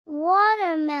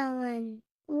watermelon,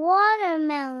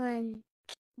 watermelon.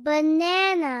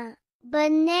 Banana,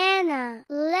 banana.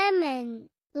 Lemon,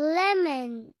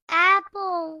 lemon.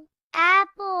 Apple,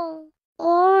 apple.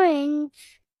 Orange,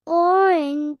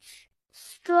 orange.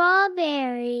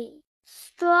 Strawberry,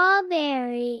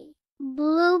 strawberry.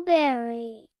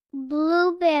 Blueberry,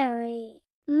 blueberry.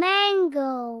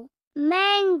 Mango,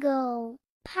 mango.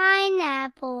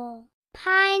 Pineapple,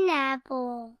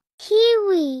 pineapple.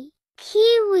 Kiwi,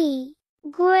 kiwi.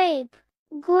 Grape,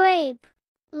 grape.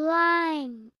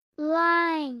 Lime,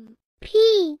 lime.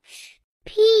 Peach,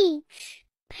 peach.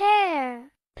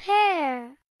 Pear,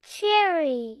 pear.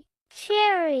 Cherry,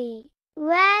 cherry.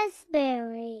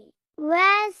 Raspberry,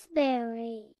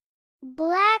 raspberry.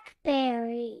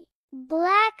 Blackberry,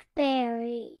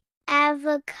 blackberry.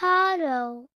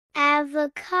 Avocado,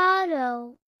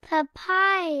 avocado.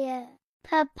 Papaya,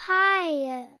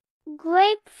 papaya.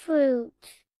 Grapefruit,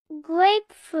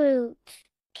 grapefruit.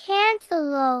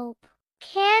 Cantaloupe,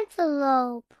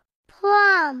 cantaloupe.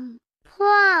 Plum,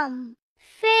 plum.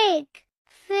 Fig,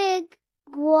 fig.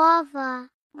 Guava,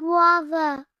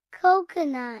 guava.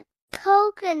 Coconut,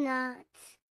 coconut.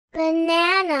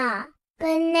 Banana,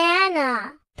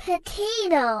 banana.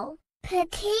 Potato,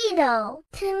 potato.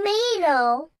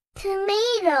 Tomato,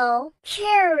 tomato.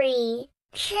 Cherry,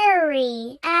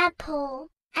 cherry. Apple,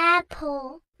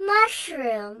 apple.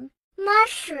 Mushroom,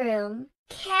 mushroom.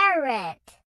 Carrot,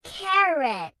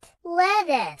 carrot.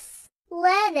 Lettuce,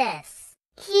 lettuce.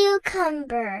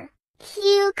 Cucumber,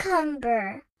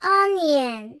 cucumber.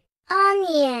 Onion,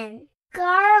 onion.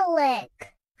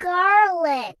 Garlic,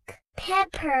 garlic.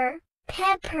 Pepper,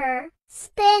 pepper.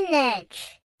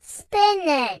 Spinach,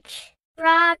 spinach.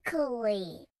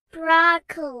 Broccoli,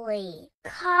 broccoli.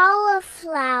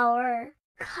 Cauliflower,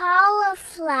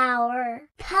 cauliflower.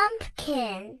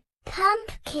 Pumpkin,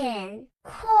 pumpkin.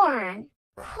 Corn,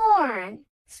 corn.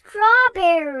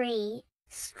 Strawberry,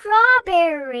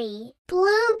 strawberry.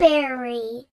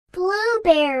 Blueberry,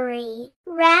 blueberry.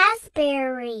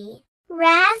 Raspberry,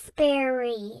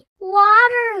 raspberry.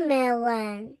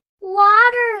 Watermelon,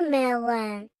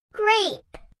 watermelon.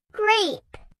 Grape,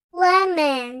 grape.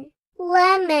 Lemon,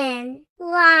 lemon.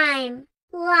 Lime,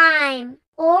 lime.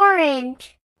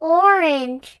 Orange,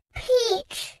 orange.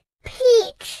 Peach,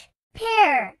 peach.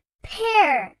 Pear,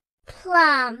 pear.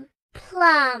 Plum,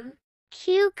 plum.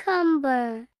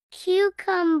 Cucumber,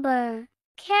 cucumber.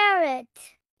 Carrot,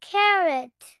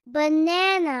 carrot.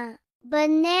 Banana,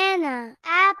 banana.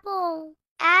 Apple,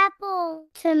 apple.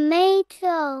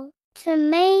 Tomato,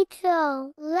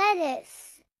 tomato.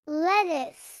 Lettuce,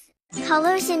 lettuce.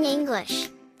 Colors in English: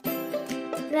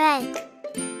 red,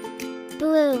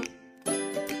 blue,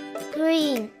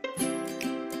 green,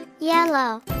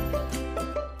 yellow,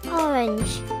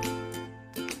 orange,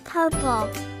 purple,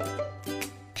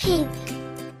 pink,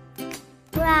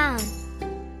 brown,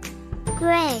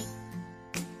 gray,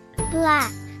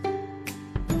 black,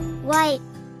 white,